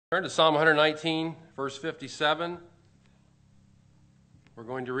Turn to Psalm 119, verse 57. We're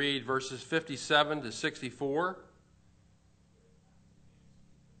going to read verses 57 to 64.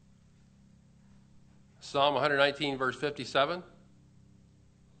 Psalm 119, verse 57.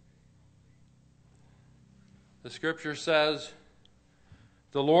 The scripture says,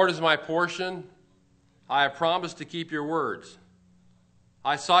 "The Lord is my portion. I have promised to keep your words.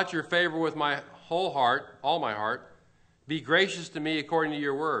 I sought your favor with my whole heart, all my heart. Be gracious to me according to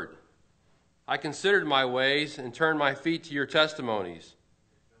your word. I considered my ways and turned my feet to your testimonies.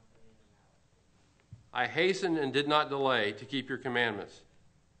 I hastened and did not delay to keep your commandments.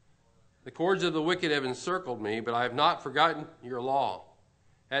 The cords of the wicked have encircled me, but I have not forgotten your law.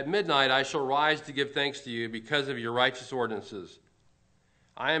 At midnight I shall rise to give thanks to you because of your righteous ordinances.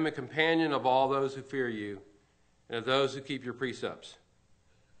 I am a companion of all those who fear you and of those who keep your precepts.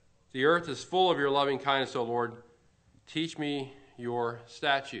 The earth is full of your loving kindness, O Lord. Teach me your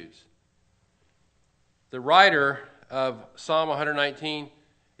statutes." The writer of Psalm 119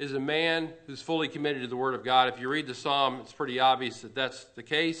 is a man who's fully committed to the Word of God. If you read the Psalm, it's pretty obvious that that's the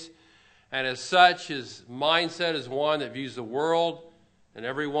case. And as such, his mindset is one that views the world and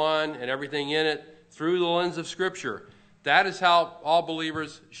everyone and everything in it through the lens of Scripture. That is how all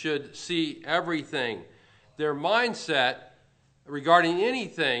believers should see everything. Their mindset regarding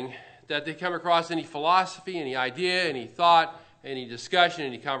anything that they come across, any philosophy, any idea, any thought, any discussion,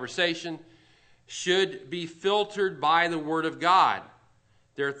 any conversation, should be filtered by the Word of God.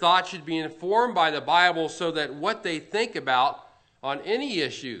 Their thoughts should be informed by the Bible so that what they think about on any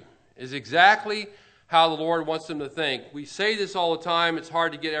issue is exactly how the Lord wants them to think. We say this all the time. It's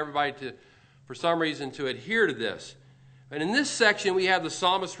hard to get everybody to, for some reason, to adhere to this. And in this section, we have the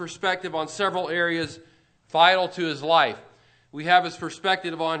psalmist's perspective on several areas vital to his life. We have his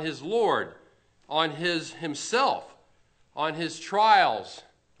perspective on his Lord, on himself, on his trials,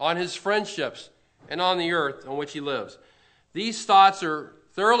 on his friendships, and on the earth on which he lives. These thoughts are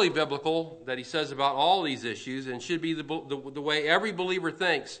thoroughly biblical, that he says about all these issues, and should be the way every believer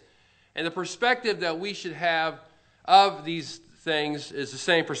thinks. And the perspective that we should have of these things is the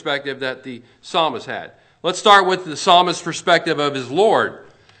same perspective that the psalmist had. Let's start with the psalmist's perspective of his Lord.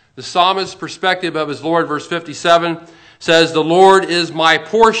 The psalmist's perspective of his Lord, verse 57, says, "The Lord is my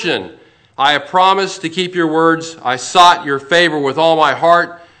portion. I have promised to keep your words. I sought your favor with all my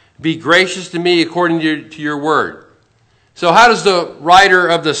heart. Be gracious to me according to your word." So how does the writer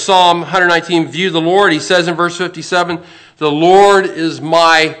of the Psalm 119 view the Lord? He says in verse 57, "The Lord is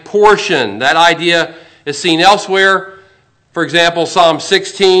my portion." That idea is seen elsewhere. For example, Psalm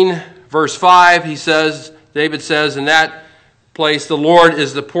 16, verse 5, David says in that place, "The Lord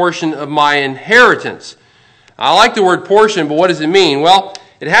is the portion of my inheritance." I like the word portion, but what does it mean? Well,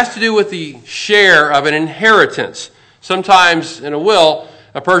 it has to do with the share of an inheritance. Sometimes in a will,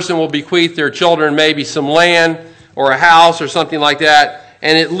 a person will bequeath their children maybe some land or a house or something like that,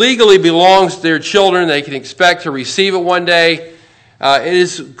 and it legally belongs to their children. They can expect to receive it one day. It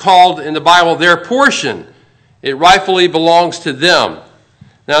is called in the Bible their portion. It rightfully belongs to them.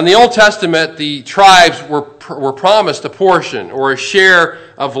 Now in the Old Testament, the tribes were promised a portion or a share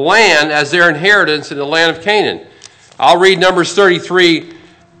of land as their inheritance in the land of Canaan. I'll read Numbers 33,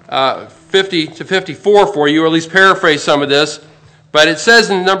 50 to 54 for you, or at least paraphrase some of this. But it says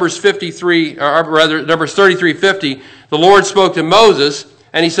in Numbers 33, or rather Numbers 33:50, the Lord spoke to Moses,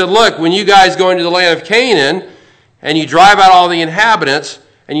 and he said, "Look, when you guys go into the land of Canaan, and you drive out all the inhabitants,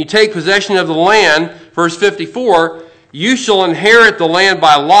 and you take possession of the land," verse 54, "you shall inherit the land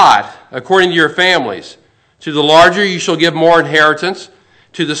by lot, according to your families. To the larger you shall give more inheritance.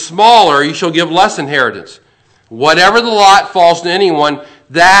 To the smaller you shall give less inheritance. Whatever the lot falls to anyone,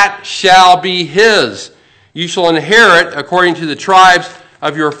 that shall be his. You shall inherit according to the tribes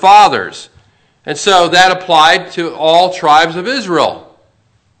of your fathers." And so that applied to all tribes of Israel,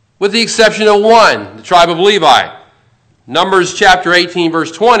 with the exception of one, the tribe of Levi. Numbers chapter 18,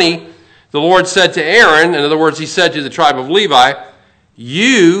 verse 20, the Lord said to Aaron, in other words, he said to the tribe of Levi,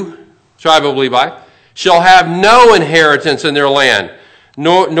 "You, tribe of Levi, shall have no inheritance in their land,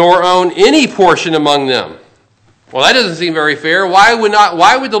 nor own any portion among them." Well, that doesn't seem very fair. Why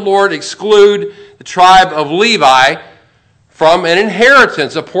would the Lord exclude the tribe of Levi from an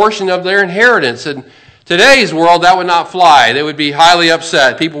inheritance, a portion of their inheritance? In today's world, that would not fly. They would be highly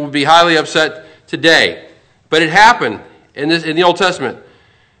upset. People would be highly upset today. But it happened in the Old Testament.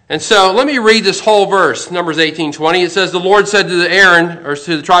 And so let me read this whole verse, Numbers 18:20. It says, "The Lord said to Aaron, or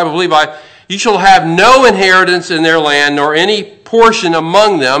to the tribe of Levi, you shall have no inheritance in their land, nor any portion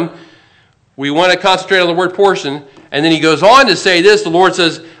among them." We want to concentrate on the word portion. And then he goes on to say this. The Lord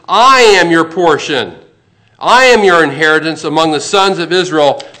says, "I am your portion. I am your inheritance among the sons of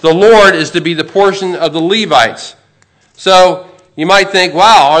Israel. The Lord is to be the portion of the Levites. So you might think,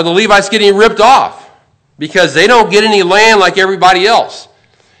 wow, are the Levites getting ripped off? Because they don't get any land like everybody else.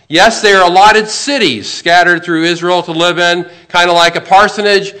 Yes, they are allotted cities scattered through Israel to live in, kind of like a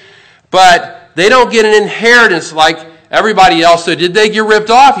parsonage, but they don't get an inheritance like everybody else. So did they get ripped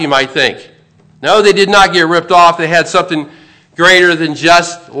off, you might think? No, they did not get ripped off. They had something greater than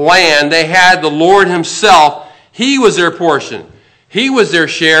just land. They had the Lord himself. He was their portion. He was their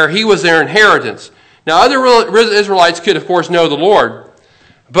share. He was their inheritance. Now, other Israelites could, of course, know the Lord,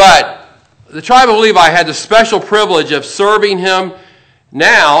 but the tribe of Levi had the special privilege of serving him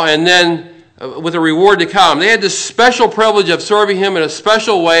now and then with a reward to come. They had this special privilege of serving him in a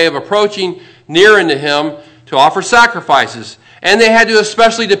special way, of approaching near unto him to offer sacrifices. And they had to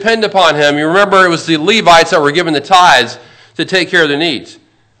especially depend upon him. You remember it was the Levites that were given the tithes to take care of their needs.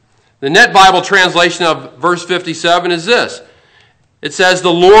 The Net Bible translation of verse 57 is this. It says, the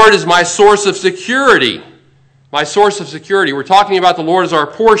Lord is my source of security. My source of security. We're talking about the Lord as our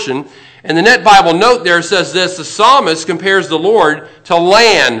portion. And the Net Bible note there says this. The psalmist compares the Lord to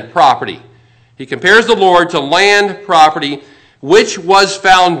land property. He compares the Lord to land property, which was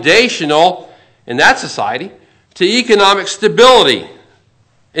foundational in that society to economic stability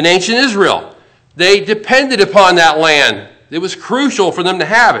in ancient Israel. They depended upon that land. It was crucial for them to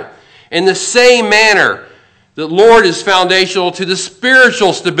have it. In the same manner, the Lord is foundational to the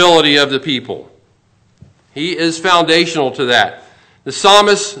spiritual stability of the people. He is foundational to that. The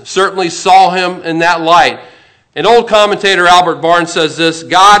psalmist certainly saw him in that light. An old commentator, Albert Barnes, says this,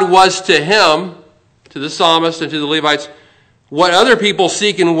 God was to him, to the psalmist and to the Levites, what other people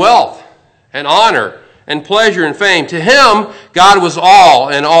seek in wealth and honor and pleasure and fame. To him, God was all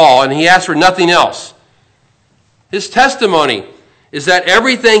in all, and he asked for nothing else. His testimony is that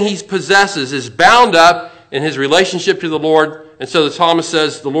everything he possesses is bound up in his relationship to the Lord. And so the psalmist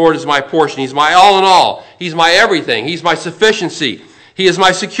says, the Lord is my portion. He's my all in all. He's my everything. He's my sufficiency. He is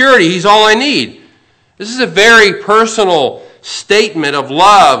my security. He's all I need. This is a very personal statement of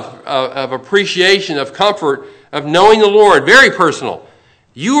love, of appreciation, of comfort, of knowing the Lord. Very personal.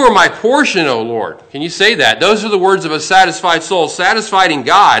 You are my portion, O Lord. Can you say that? Those are the words of a satisfied soul. Satisfied in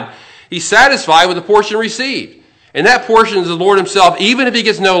God, he's satisfied with the portion received. And that portion is the Lord himself, even if he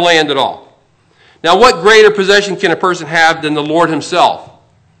gets no land at all. Now, what greater possession can a person have than the Lord himself?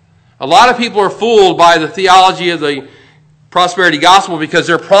 A lot of people are fooled by the theology of the prosperity gospel because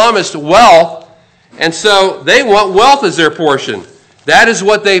they're promised wealth, and so they want wealth as their portion. That is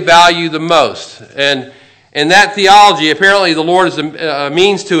what they value the most. And in that theology, apparently the Lord is a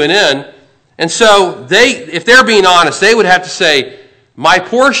means to an end. And so if they're being honest, they would have to say, my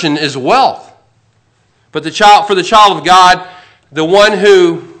portion is wealth. But for the child of God, the one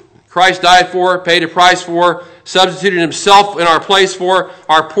who Christ died for, paid a price for, substituted himself in our place for,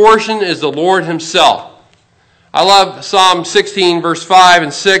 our portion is the Lord himself. I love Psalm 16, verse 5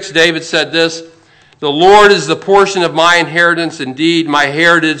 and 6. David said this, the Lord is the portion of my inheritance. Indeed, my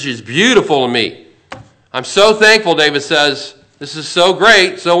heritage is beautiful to me. I'm so thankful, David says, this is so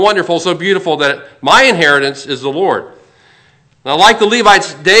great, so wonderful, so beautiful that my inheritance is the Lord. Now, like the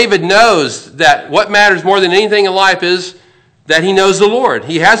Levites, David knows that what matters more than anything in life is that he knows the Lord.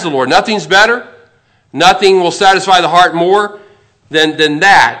 He has the Lord. Nothing's better. Nothing will satisfy the heart more than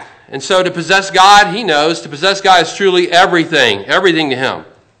that. And so to possess God, he knows, to possess God is truly everything to him.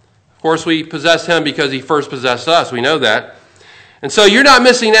 Of course, we possess him because he first possessed us. We know that. And so you're not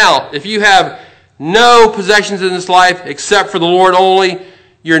missing out. If you have no possessions in this life except for the Lord only,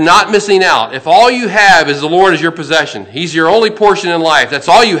 you're not missing out. If all you have is the Lord as your possession, he's your only portion in life, that's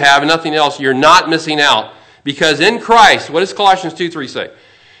all you have and nothing else, you're not missing out. Because in Christ, what does Colossians 2:3 say?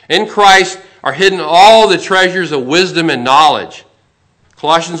 In Christ are hidden all the treasures of wisdom and knowledge.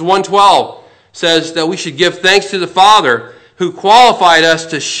 Colossians 1:12 says that we should give thanks to the Father who qualified us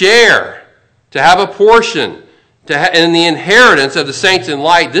to share, to have a portion in the inheritance of the saints in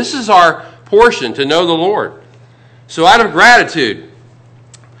light. This is our portion, to know the Lord. So out of gratitude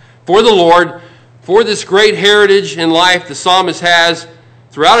for the Lord, for this great heritage in life the psalmist has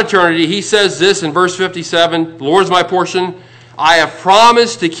throughout eternity, he says this in verse 57, the Lord is my portion. I have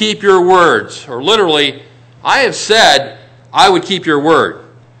promised to keep your words. Or literally, I have said I would keep your word.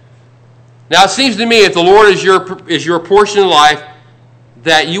 Now it seems to me if the Lord is your portion in life,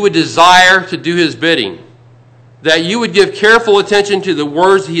 that you would desire to do his bidding. That you would give careful attention to the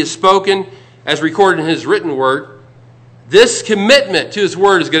words he has spoken as recorded in his written word. This commitment to his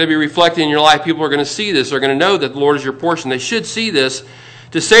word is going to be reflected in your life. People are going to see this. They're going to know that the Lord is your portion. They should see this.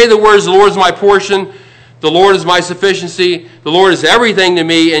 To say the words, the Lord is my portion, the Lord is my sufficiency, the Lord is everything to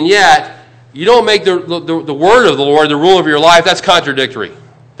me, and yet you don't make the word of the Lord the rule of your life, that's contradictory.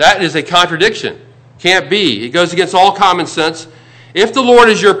 That is a contradiction. Can't be. It goes against all common sense. If the Lord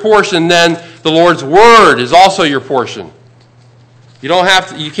is your portion, then the Lord's word is also your portion. You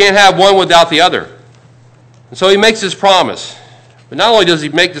can't have one without the other. And so he makes this promise. But not only does he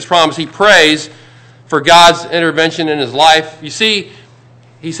make this promise, he prays for God's intervention in his life. You see,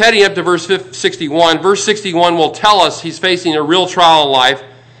 he's heading up to verse 61. Verse 61 will tell us he's facing a real trial in life.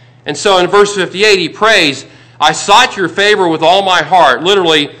 And so in verse 58, he prays, I sought your favor with all my heart.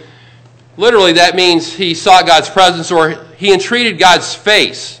 Literally, that means he sought God's presence, or he entreated God's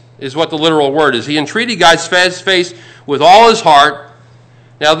face, is what the literal word is. He entreated God's face with all his heart.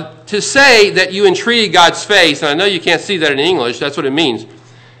 Now, to say that you entreated God's face, and I know you can't see that in English, that's what it means,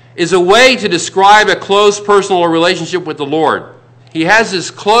 is a way to describe a close personal relationship with the Lord. He has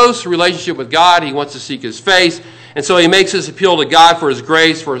this close relationship with God. He wants to seek his face. And so he makes this appeal to God for his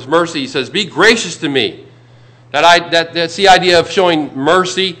grace, for his mercy. He says, be gracious to me. That's the idea of showing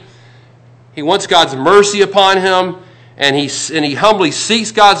mercy. He wants God's mercy upon him, and he humbly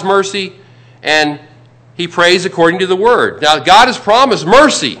seeks God's mercy, and he prays according to the word. Now, God has promised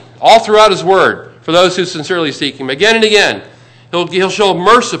mercy all throughout his word for those who sincerely seek him. Again and again, he'll show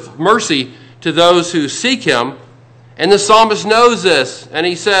mercy to those who seek him. And the psalmist knows this, and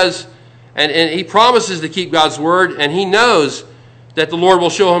he says, and he promises to keep God's word, and he knows that the Lord will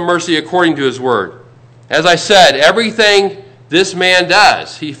show him mercy according to his word. As I said, everything this man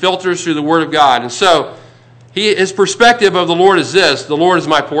does, he filters through the word of God. And so his perspective of the Lord is this: the Lord is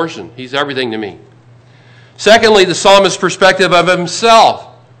my portion. He's everything to me. Secondly, the psalmist's perspective of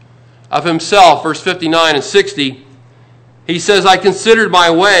himself, verse 59 and 60, he says, I considered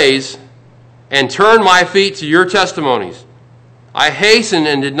my ways and turned my feet to your testimonies. I hastened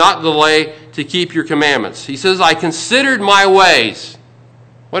and did not delay to keep your commandments. He says, I considered my ways.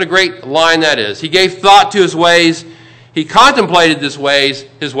 What a great line that is. He gave thought to his ways. He contemplated his ways,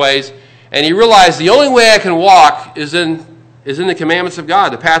 and he realized the only way I can walk is in the commandments of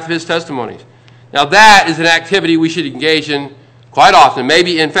God, the path of his testimonies. Now that is an activity we should engage in quite often.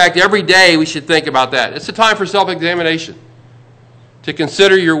 Maybe, in fact, every day we should think about that. It's a time for self-examination, to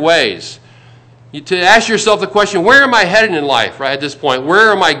consider your ways. To ask yourself the question, where am I headed in life right at this point?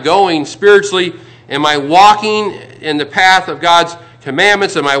 Where am I going spiritually? Am I walking in the path of God's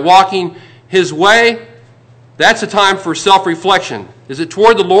commandments? Am I walking his way? That's a time for self-reflection. Is it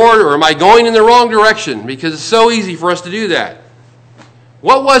toward the Lord, or am I going in the wrong direction? Because it's so easy for us to do that.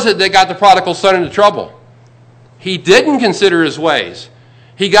 What was it that got the prodigal son into trouble? He didn't consider his ways.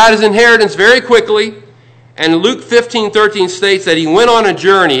 He got his inheritance very quickly, and Luke 15:13 states that he went on a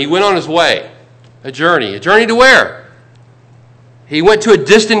journey. He went on his way. A journey. A journey to where? He went to a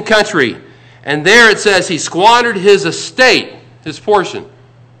distant country, and there it says he squandered his estate, his portion,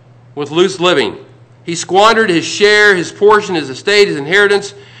 with loose living. He squandered his share, his portion, his estate, his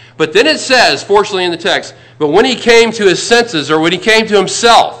inheritance. But then it says, fortunately in the text, but when he came to his senses, or when he came to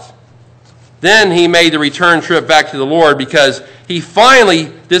himself, then he made the return trip back to the Lord, because he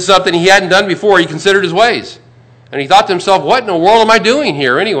finally did something he hadn't done before. He considered his ways. And he thought to himself, what in the world am I doing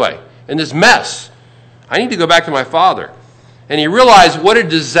here anyway, in this mess? I need to go back to my father. And he realized what a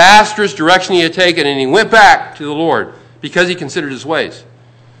disastrous direction he had taken, and he went back to the Lord because he considered his ways.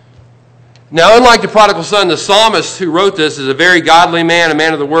 Now, unlike the prodigal son, the psalmist who wrote this is a very godly man, a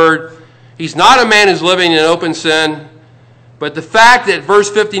man of the word. He's not a man who's living in open sin. But the fact that verse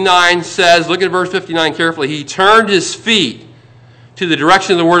 59 says, look at verse 59 carefully, he turned his feet to the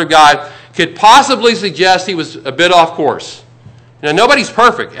direction of the word of God, could possibly suggest he was a bit off course. Now, nobody's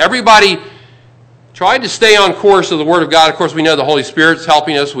perfect. Everybody tried to stay on course of the word of God. Of course, we know the Holy Spirit's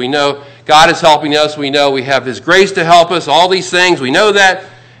helping us. We know God is helping us. We know we have his grace to help us. All these things, we know that.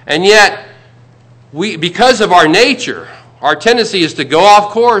 And yet, because of our nature, our tendency is to go off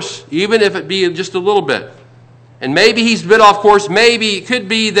course, even if it be just a little bit. And maybe he's a bit off course. Maybe it could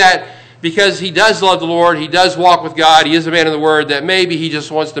be that because he does love the Lord, he does walk with God, he is a man of the word, that maybe he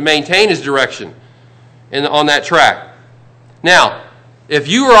just wants to maintain his direction on that track. Now, if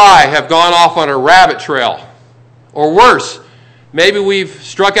you or I have gone off on a rabbit trail, or worse, maybe we've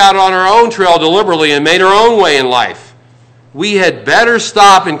struck out on our own trail deliberately and made our own way in life, we had better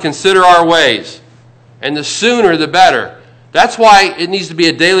stop and consider our ways. And the sooner, the better. That's why it needs to be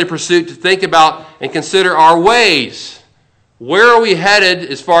a daily pursuit to think about and consider our ways. Where are we headed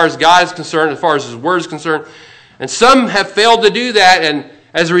as far as God is concerned, as far as his word is concerned? And some have failed to do that, and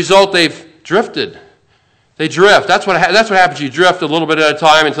as a result, they've drifted. They drift. That's what happens. You drift a little bit at a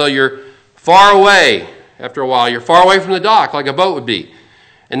time until you're far away. After a while, you're far away from the dock, like a boat would be.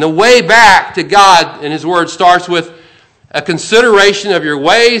 And the way back to God and his word starts with a consideration of your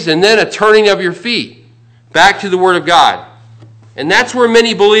ways, and then a turning of your feet back to the Word of God. And that's where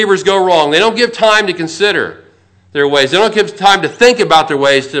many believers go wrong. They don't give time to consider their ways. They don't give time to think about their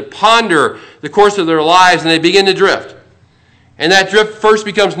ways, to ponder the course of their lives, and they begin to drift. And that drift first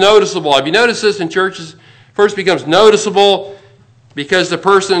becomes noticeable. Have you noticed this in churches? First becomes noticeable because the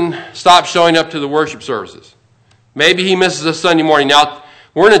person stops showing up to the worship services. Maybe he misses a Sunday morning. Now,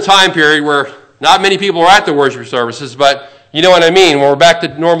 we're in a time period where not many people are at the worship services, but you know what I mean, when we're back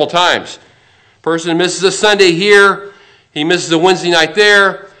to normal times. Person misses a Sunday here, he misses a Wednesday night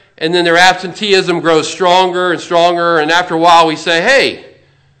there, and then their absenteeism grows stronger and stronger, and after a while we say, hey,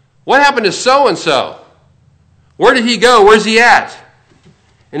 what happened to so-and-so? Where did he go? Where's he at?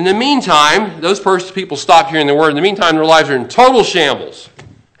 And in the meantime, those people stop hearing the word. In the meantime, their lives are in total shambles,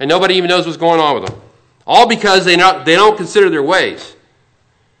 and nobody even knows what's going on with them. All because they don't consider their ways.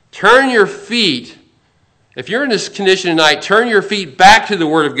 Turn your feet, if you're in this condition tonight, turn your feet back to the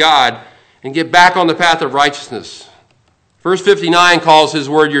Word of God and get back on the path of righteousness. Verse 59 calls His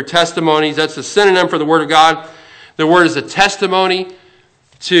Word your testimonies. That's a synonym for the Word of God. The Word is a testimony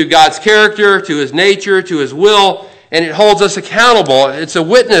to God's character, to His nature, to His will, and it holds us accountable. It's a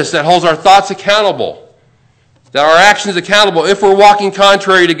witness that holds our thoughts accountable, that our actions accountable. If we're walking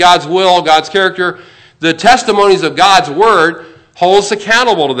contrary to God's will, God's character, the testimonies of God's Word hold us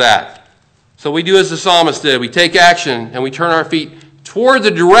accountable to that. So we do as the psalmist did. We take action and we turn our feet toward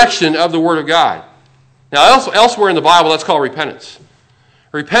the direction of the Word of God. Now, elsewhere in the Bible, that's called repentance.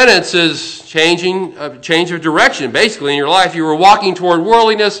 Repentance is change of direction, basically, in your life. You were walking toward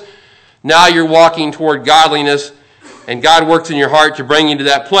worldliness. Now you're walking toward godliness, and God works in your heart to bring you to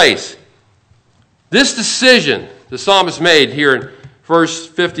that place. This decision the psalmist made here in verse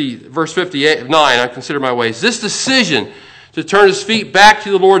 59, I consider my ways. This decision to turn his feet back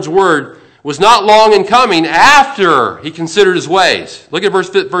to the Lord's Word was not long in coming after he considered his ways. Look at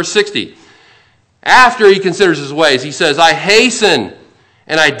verse 60. After he considers his ways, he says, I hasten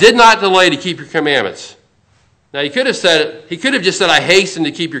and I did not delay to keep your commandments. Now, he could have just said, I hasten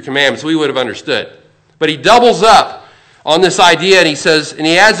to keep your commandments. We would have understood. But he doubles up on this idea, and he says, and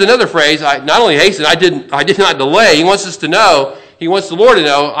he adds another phrase, I not only hasten, I did not delay. He wants us to know, he wants the Lord to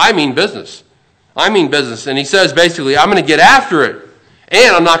know, I mean business. I mean business. And he says, basically, I'm going to get after it,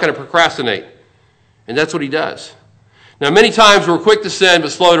 and I'm not going to procrastinate. And that's what he does. Now, many times we're quick to sin,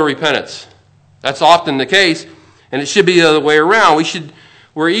 but slow to repentance. That's often the case, and it should be the other way around.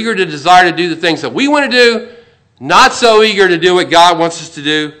 We're eager to desire to do the things that we want to do, not so eager to do what God wants us to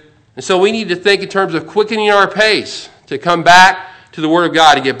do. And so we need to think in terms of quickening our pace to come back to the Word of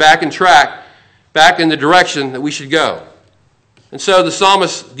God, to get back in track, back in the direction that we should go. And so the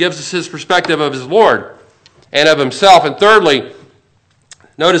psalmist gives us his perspective of his Lord and of himself. And thirdly,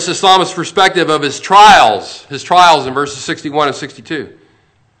 notice the psalmist's perspective of his trials in verses 61 and 62.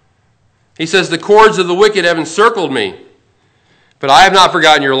 He says, the cords of the wicked have encircled me, but I have not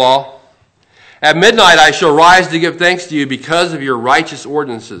forgotten your law. At midnight I shall rise to give thanks to you because of your righteous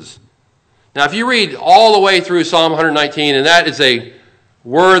ordinances. Now, if you read all the way through Psalm 119, and that is a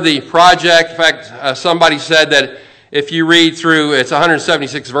worthy project. In fact, somebody said that if you read through, it's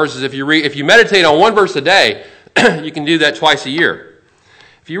 176 verses. If you meditate on one verse a day, you can do that twice a year.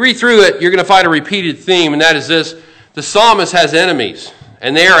 If you read through it, you're going to find a repeated theme, and that is this. The psalmist has enemies,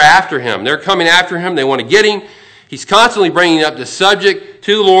 and they are after him. They're coming after him. They want to get him. He's constantly bringing up the subject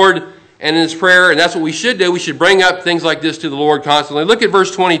to the Lord and in his prayer, and that's what we should do. We should bring up things like this to the Lord constantly. Look at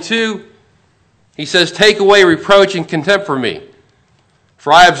verse 22. He says, take away reproach and contempt from me,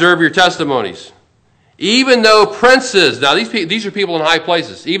 for I observe your testimonies. Even though princes, now these are people in high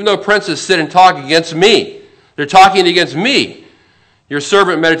places, even though princes sit and talk against me, they're talking against me, your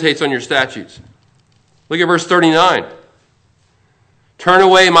servant meditates on your statutes. Look at verse 39. Turn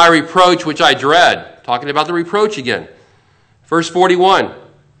away my reproach which I dread. Talking about the reproach again. Verse 41.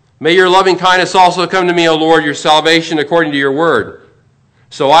 May your loving kindness also come to me, O Lord, your salvation according to your word.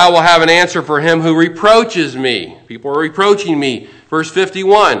 So I will have an answer for him who reproaches me. People are reproaching me. Verse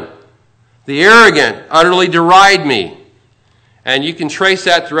 51. The arrogant utterly deride me. And you can trace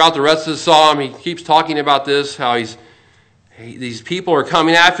that throughout the rest of the psalm. He keeps talking about this, how these people are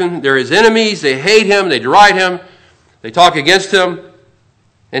coming after him. They're his enemies. They hate him. They deride him. They talk against him.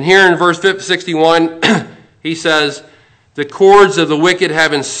 And here in verse 61, he says, the cords of the wicked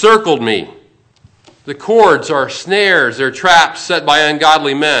have encircled me. The cords are snares. They're traps set by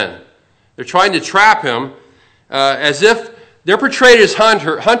ungodly men. They're trying to trap him as if they're portrayed as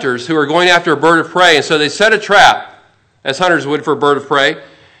hunters who are going after a bird of prey. And so they set a trap, as hunters would for a bird of prey.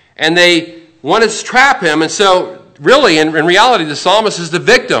 And they want to trap him. And so really, in reality, the psalmist is the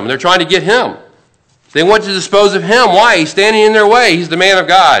victim. They're trying to get him. They want to dispose of him. Why? He's standing in their way. He's the man of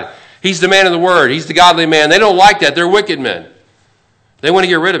God. He's the man of the word. He's the godly man. They don't like that. They're wicked men. They want to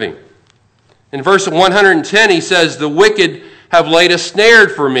get rid of him. In verse 110, he says, the wicked have laid a snare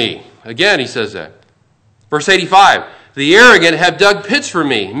for me. Again, he says that. Verse 85, the arrogant have dug pits for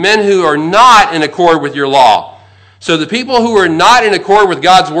me, men who are not in accord with your law. So the people who are not in accord with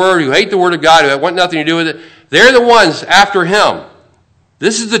God's word, who hate the word of God, who want nothing to do with it, they're the ones after him.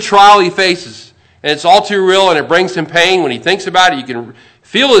 This is the trial he faces. And it's all too real, and it brings him pain. When he thinks about it, you can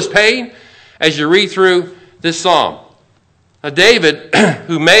feel his pain as you read through this psalm. Now, David,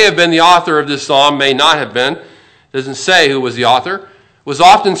 who may have been the author of this psalm, may not have been, doesn't say who was the author, was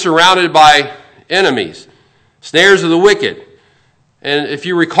often surrounded by enemies, snares of the wicked. And if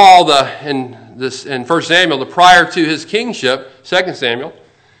you recall in 1 Samuel, prior to his kingship, 2 Samuel,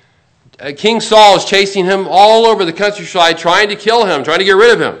 King Saul is chasing him all over the countryside, trying to kill him, trying to get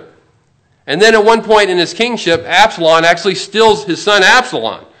rid of him. And then at one point in his kingship, Absalom actually steals his son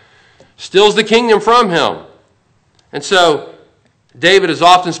Absalom, steals the kingdom from him. And so David is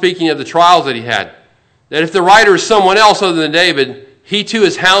often speaking of the trials that he had. That if the writer is someone else other than David, he too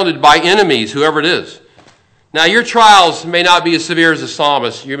is hounded by enemies, whoever it is. Now, your trials may not be as severe as the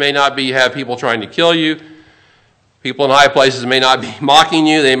psalmist. You may not have people trying to kill you. People in high places may not be mocking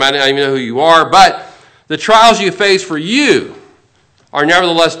you. They might not even know who you are. But the trials you face for you are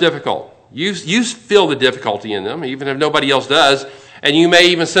nevertheless difficult. You feel the difficulty in them, even if nobody else does. And you may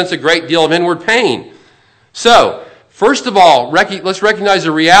even sense a great deal of inward pain. So, first of all, let's recognize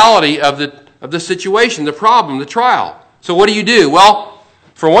the reality of the situation, the problem, the trial. So what do? Well,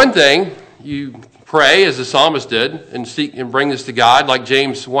 for one thing, you pray, as the psalmist did, and seek and bring this to God, like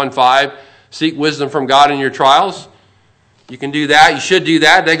James 1:5, seek wisdom from God in your trials. You can do that. You should do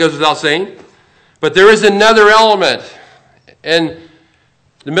that. That goes without saying. But there is another element in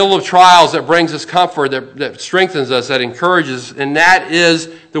the middle of trials that brings us comfort, that strengthens us, that encourages, and that is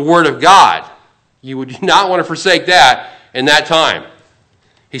the Word of God. You would not want to forsake that in that time.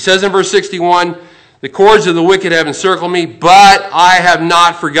 He says in verse 61, the cords of the wicked have encircled me, but I have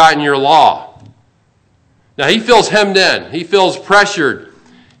not forgotten your law. Now he feels hemmed in. He feels pressured.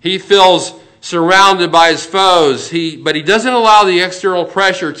 He feels surrounded by his foes. But he doesn't allow the external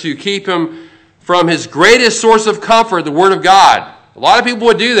pressure to keep him from his greatest source of comfort, the Word of God. A lot of people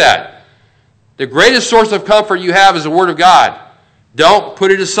would do that. The greatest source of comfort you have is the Word of God. Don't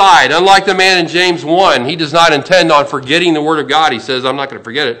put it aside. Unlike the man in James 1, he does not intend on forgetting the Word of God. He says, I'm not going to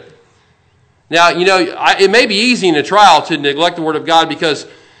forget it. Now, it may be easy in a trial to neglect the Word of God because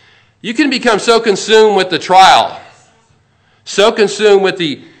you can become so consumed with the trial, so consumed with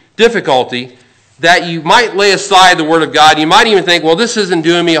the difficulty, that you might lay aside the Word of God. You might even think, well, this isn't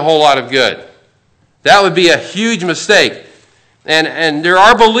doing me a whole lot of good. That would be a huge mistake. And there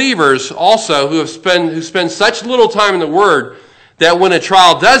are believers also who spend such little time in the Word that when a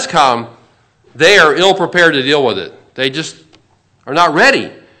trial does come, they are ill prepared to deal with it. They just are not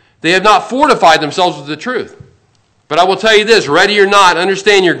ready. They have not fortified themselves with the truth. But I will tell you this, ready or not,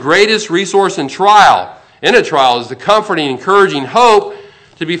 understand your greatest resource in a trial is the comforting, encouraging hope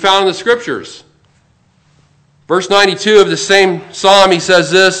to be found in the Scriptures. Verse 92 of the same psalm, he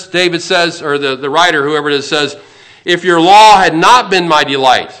says this, David says, or the writer, whoever it is, says, if your law had not been my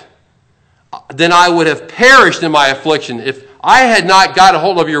delight, then I would have perished in my affliction. If I had not got a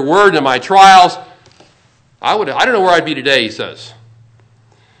hold of your word in my trials, I don't know where I'd be today, he says.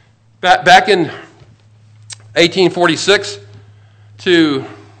 Back in 1846 to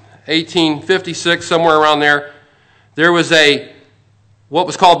 1856, somewhere around there was what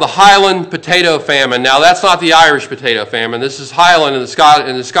was called the Highland potato famine. Now, that's not the Irish potato famine. This is Highland in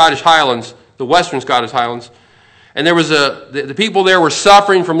the Scottish Highlands, the Western Scottish Highlands. And there was the people there were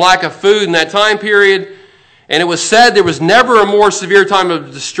suffering from lack of food in that time period. And it was said there was never a more severe time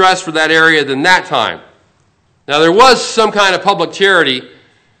of distress for that area than that time. Now, there was some kind of public charity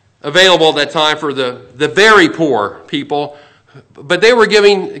available at that time for the very poor people. But they were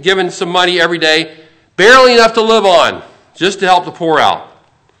given some money every day, barely enough to live on, just to help the poor out.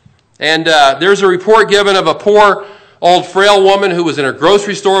 And there's a report given of a poor, old, frail woman who was in a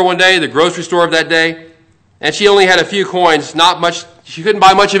grocery store one day, the grocery store of that day. And she only had a few coins, not much. She couldn't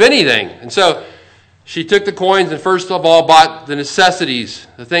buy much of anything. And so she took the coins and first of all bought the necessities,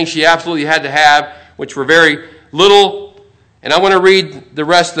 the things she absolutely had to have, which were very little. And I want to read the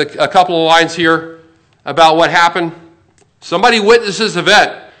rest, a couple of lines here about what happened. Somebody witnessed this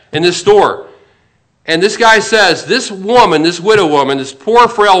event in this store. And this guy says, this woman, this widow woman, this poor,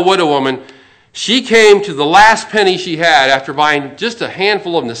 frail widow woman, she came to the last penny she had after buying just a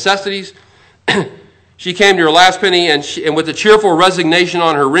handful of necessities. She came to her last penny, and with a cheerful resignation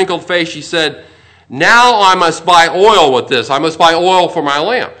on her wrinkled face, she said, Now I must buy oil with this. I must buy oil for my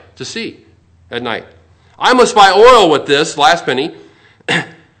lamp to see at night. I must buy oil with this, last penny.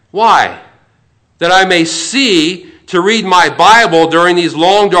 Why? That I may see to read my Bible during these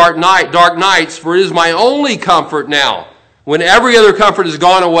long dark nights, for it is my only comfort now, when every other comfort has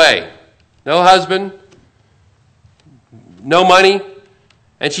gone away. No husband, no money.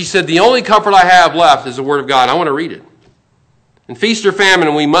 And she said, the only comfort I have left is the Word of God. I want to read it. In feast or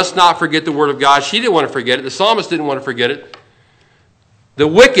famine, we must not forget the Word of God. She didn't want to forget it. The psalmist didn't want to forget it. The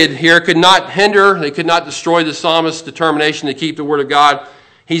wicked here could not hinder, they could not destroy the psalmist's determination to keep the Word of God.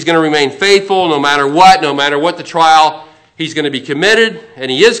 He's going to remain faithful no matter what the trial. He's going to be committed, and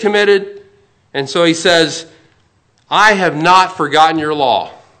he is committed. And so he says, I have not forgotten your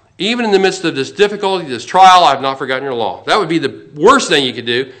law. Even in the midst of this difficulty, this trial, I have not forgotten your law. That would be the worst thing you could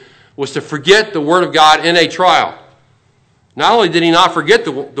do, was to forget the Word of God in a trial. Not only did he not forget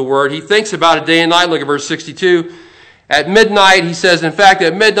the Word, he thinks about it day and night. Look at verse 62. At midnight, he says, in fact,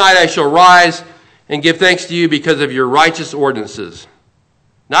 at midnight I shall rise and give thanks to you because of your righteous ordinances.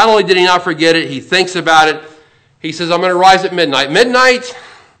 Not only did he not forget it, he thinks about it. He says, I'm going to rise at midnight. Midnight,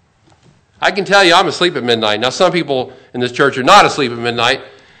 I can tell you I'm asleep at midnight. Now, some people in this church are not asleep at midnight.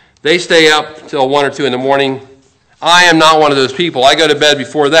 They stay up till 1 or 2 in the morning. I am not one of those people. I go to bed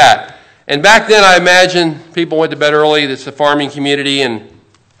before that. And back then, I imagine people went to bed early. It's a farming community, and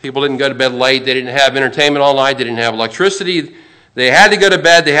people didn't go to bed late. They didn't have entertainment all night. They didn't have electricity. They had to go to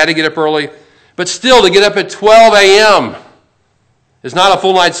bed. They had to get up early. But still, to get up at 12 a.m. is not a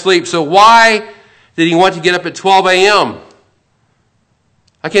full night's sleep. So why did he want to get up at 12 a.m.?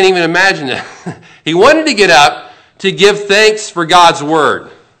 I can't even imagine that. He wanted to get up to give thanks for God's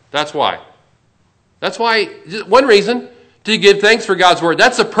Word. That's why. That's why, one reason, to give thanks for God's Word.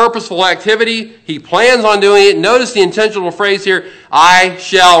 That's a purposeful activity. He plans on doing it. Notice the intentional phrase here, I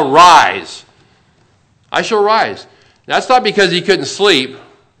shall rise. I shall rise. That's not because he couldn't sleep.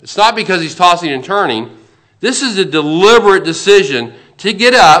 It's not because he's tossing and turning. This is a deliberate decision to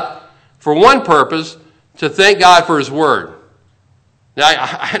get up for one purpose, to thank God for His Word. Now,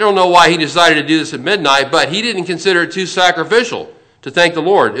 I don't know why he decided to do this at midnight, but he didn't consider it too sacrificial to thank the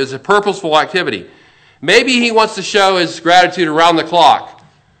Lord. It was a purposeful activity. Maybe he wants to show his gratitude around the clock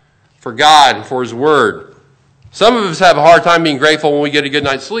for God and for His Word. Some of us have a hard time being grateful when we get a good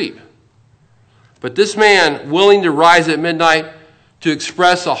night's sleep. But this man, willing to rise at midnight to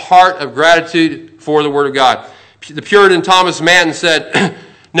express a heart of gratitude for the Word of God. The Puritan Thomas Manton said,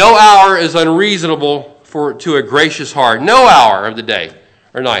 no hour is unreasonable to a gracious heart. No hour of the day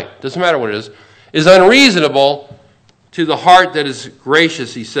or night, doesn't matter what it is unreasonable to the heart that is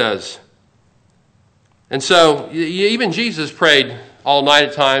gracious, he says. And so, even Jesus prayed all night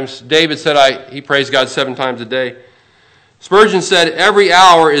at times. David said he prays God 7 times a day. Spurgeon said, every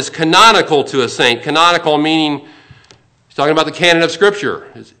hour is canonical to a saint. Canonical meaning, he's talking about the canon of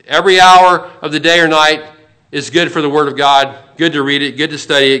Scripture. Every hour of the day or night is good for the Word of God. Good to read it, good to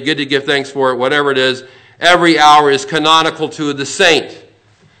study it, good to give thanks for it, whatever it is. Every hour is canonical to the saint.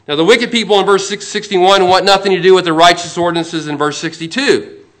 Now, the wicked people in verse 61 want nothing to do with the righteous ordinances in verse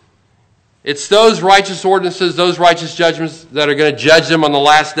 62. It's those righteous ordinances, those righteous judgments that are going to judge them on the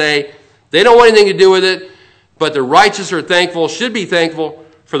last day. They don't want anything to do with it, but the righteous are thankful, should be thankful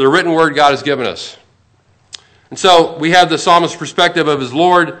for the written word God has given us. And so we have the psalmist's perspective of his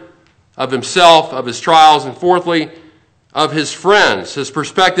Lord, of himself, of his trials, and fourthly, of his friends. His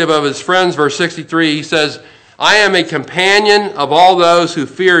perspective of his friends, verse 63, he says, I am a companion of all those who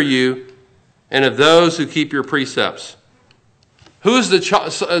fear you and of those who keep your precepts. Who's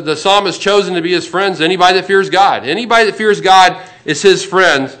the psalmist chosen to be his friends? Anybody that fears God. Anybody that fears God is his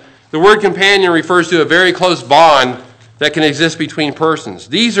friend. The word companion refers to a very close bond that can exist between persons.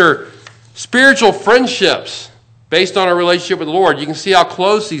 These are spiritual friendships based on our relationship with the Lord. You can see how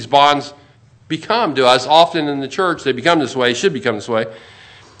close these bonds become to us. Often in the church, they become this way, should become this way.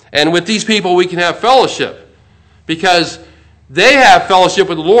 And with these people, we can have fellowship because they have fellowship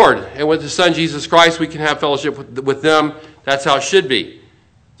with the Lord. And with His Son, Jesus Christ, we can have fellowship with them. That's how it should be.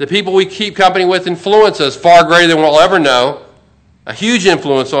 The people we keep company with influence us far greater than we'll ever know. A huge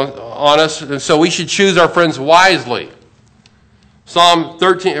influence on us. And so we should choose our friends wisely. Proverbs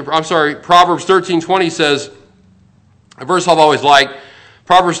 13:20 says, a verse I've always liked,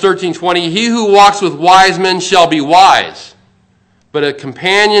 Proverbs 13:20, he who walks with wise men shall be wise, but a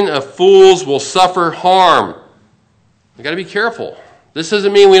companion of fools will suffer harm. We've got to be careful. This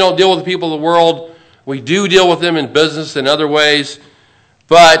doesn't mean we don't deal with the people of the world. We do deal with them in business and other ways,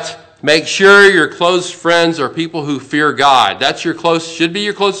 but make sure your close friends are people who fear God. Should be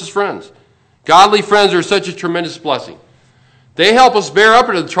your closest friends. Godly friends are such a tremendous blessing. They help us bear up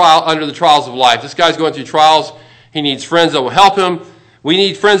under the trials of life. This guy's going through trials. He needs friends that will help him. We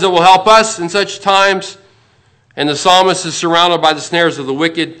need friends that will help us in such times. And the psalmist is surrounded by the snares of the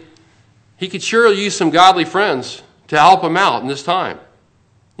wicked. He could surely use some godly friends to help him out in this time.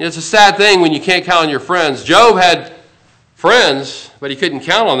 You know, it's a sad thing when you can't count on your friends. Job had friends, but he couldn't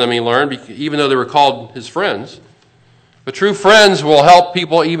count on them, he learned, even though they were called his friends. But true friends will help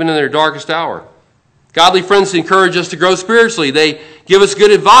people even in their darkest hour. Godly friends encourage us to grow spiritually. They give us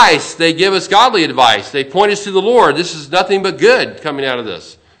good advice. They give us godly advice. They point us to the Lord. This is nothing but good coming out of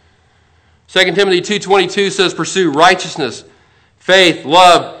this. 2 Timothy 2:22 says, pursue righteousness, faith,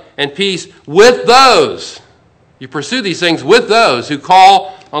 love, and peace with those. You pursue these things with those who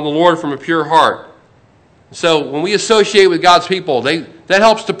call on the Lord from a pure heart. So when we associate with God's people, that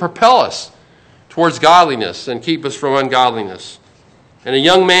helps to propel us towards godliness and keep us from ungodliness. And a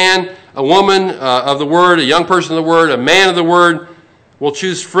young man, a woman of the Word, a young person of the Word, a man of the Word will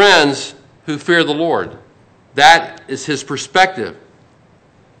choose friends who fear the Lord. That is his perspective.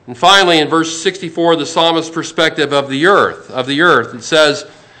 And finally, in verse 64, the psalmist's perspective of the earth. It says,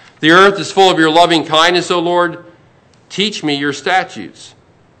 the earth is full of your loving kindness, O Lord. Teach me your statutes.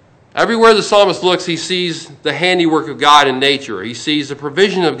 Everywhere the psalmist looks, he sees the handiwork of God in nature. He sees the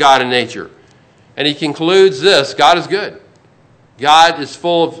provision of God in nature. And he concludes this: God is good. God is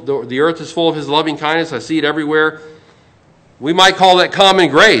full of, the earth is full of his loving kindness. I see it everywhere. We might call that common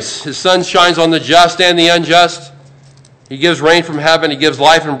grace. His sun shines on the just and the unjust. He gives rain from heaven. He gives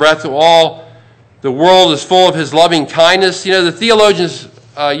life and breath to all. The world is full of his loving kindness. You know, the theologians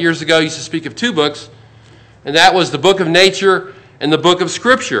years ago used to speak of two books, and that was the book of nature and the book of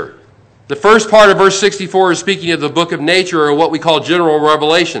Scripture. The first part of verse 64 is speaking of the book of nature, or what we call general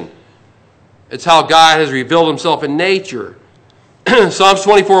revelation. It's how God has revealed himself in nature. Psalms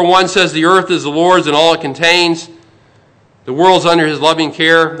 24:1 says, the earth is the Lord's and all it contains. The world's under his loving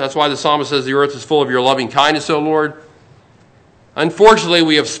care. That's why the psalmist says, the earth is full of your loving kindness, O Lord. Unfortunately,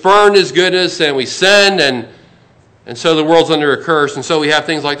 we have spurned his goodness and we sinned, and so the world's under a curse. And so we have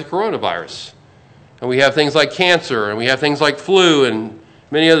things like the coronavirus. And we have things like cancer, and we have things like flu and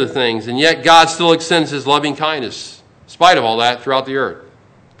many other things. And yet God still extends his loving kindness, in spite of all that, throughout the earth.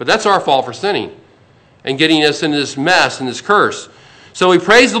 But that's our fault for sinning and getting us into this mess and this curse. So we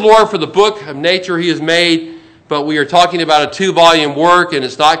praise the Lord for the book of nature he has made, but we are talking about a 2-volume work, and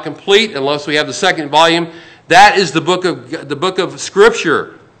it's not complete unless we have the second volume. That is the book of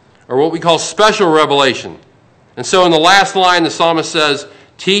Scripture, or what we call special revelation. And so in the last line, the psalmist says,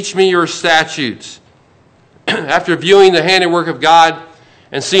 teach me your statutes. After viewing the handiwork of God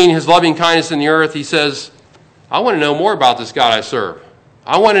and seeing his loving kindness in the earth, he says, I want to know more about this God I serve.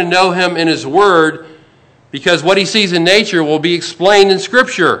 I want to know him in his word, because what he sees in nature will be explained in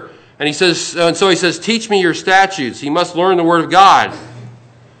Scripture. And so he says, teach me your statutes. He must learn the word of God.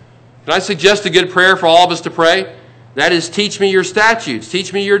 Can I suggest a good prayer for all of us to pray? That is, teach me your statutes.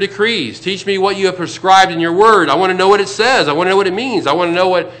 Teach me your decrees. Teach me what you have prescribed in your word. I want to know what it says. I want to know what it means. I want to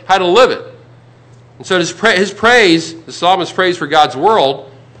know how to live it. And so his praise, the psalmist's praise for God's world,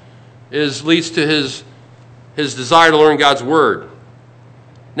 leads to his desire to learn God's word.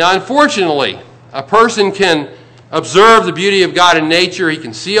 Now, unfortunately, a person can observe the beauty of God in nature. He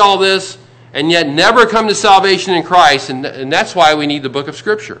can see all this and yet never come to salvation in Christ. And that's why we need the book of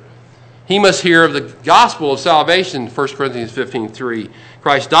Scripture. He must hear of the gospel of salvation, 1 Corinthians 15:3.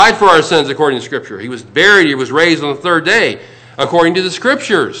 Christ died for our sins according to Scripture. He was buried. He was raised on the third day according to the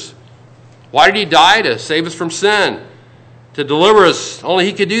Scriptures. Why did he die? To save us from sin, to deliver us. Only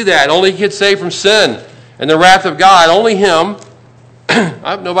he could do that. Only he could save from sin and the wrath of God. Only him.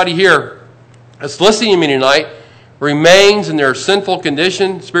 I have nobody here that's listening to me tonight remains in their sinful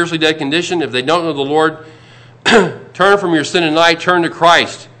condition, spiritually dead condition. If they don't know the Lord, turn from your sin tonight. Turn to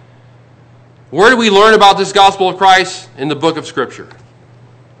Christ. Where do we learn about this gospel of Christ? In the book of Scripture.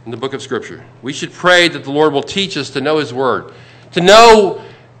 In the book of Scripture. We should pray that the Lord will teach us to know his word. To know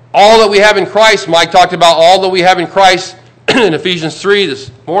all that we have in Christ. Mike talked about all that we have in Christ in Ephesians 3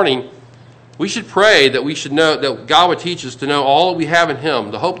 this morning. We should pray that we should know, that God would teach us to know all that we have in him,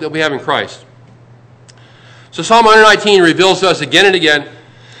 the hope that we have in Christ. So Psalm 119 reveals to us again and again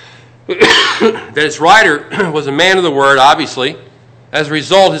that its writer was a man of the word, obviously. As a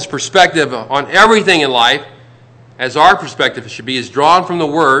result, his perspective on everything in life, as our perspective should be, is drawn from the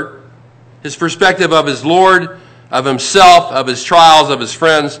word. His perspective of his Lord, of himself, of his trials, of his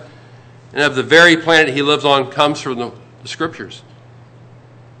friends, and of the very planet he lives on comes from the Scriptures.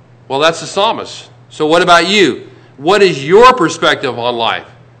 Well, that's the psalmist. So what about you? What is your perspective on life?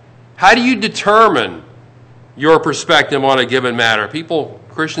 How do you determine your perspective on a given matter? People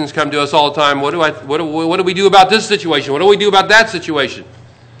Christians come to us all the time, what do we do about this situation? What do we do about that situation?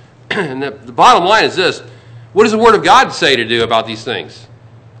 And the bottom line is this: what does the Word of God say to do about these things?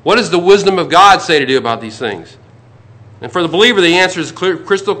 What does the wisdom of God say to do about these things? And for the believer, the answer is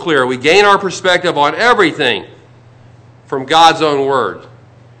crystal clear. We gain our perspective on everything from God's own Word.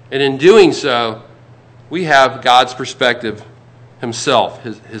 And in doing so, we have God's perspective Himself,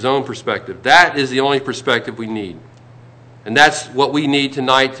 His own perspective. That is the only perspective we need. And that's what we need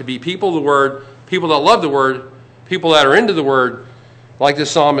tonight, to be people of the Word, people that love the Word, people that are into the Word, like the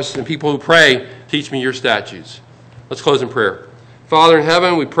psalmist, and people who pray, teach me your statutes. Let's close in prayer. Father in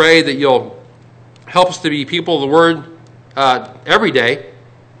heaven, we pray that you'll help us to be people of the Word every day.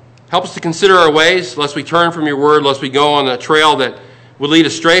 Help us to consider our ways, lest we turn from your Word, lest we go on a trail that would lead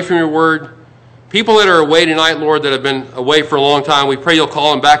astray from your Word. People that are away tonight, Lord, that have been away for a long time, we pray you'll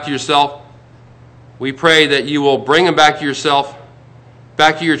call them back to yourself. We pray that you will bring them back to yourself,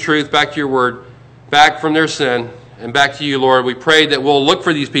 back to your truth, back to your Word, back from their sin, and back to you, Lord. We pray that we'll look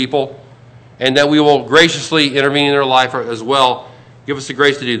for these people and that we will graciously intervene in their life as well. Give us the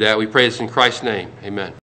grace to do that. We pray this in Christ's name. Amen.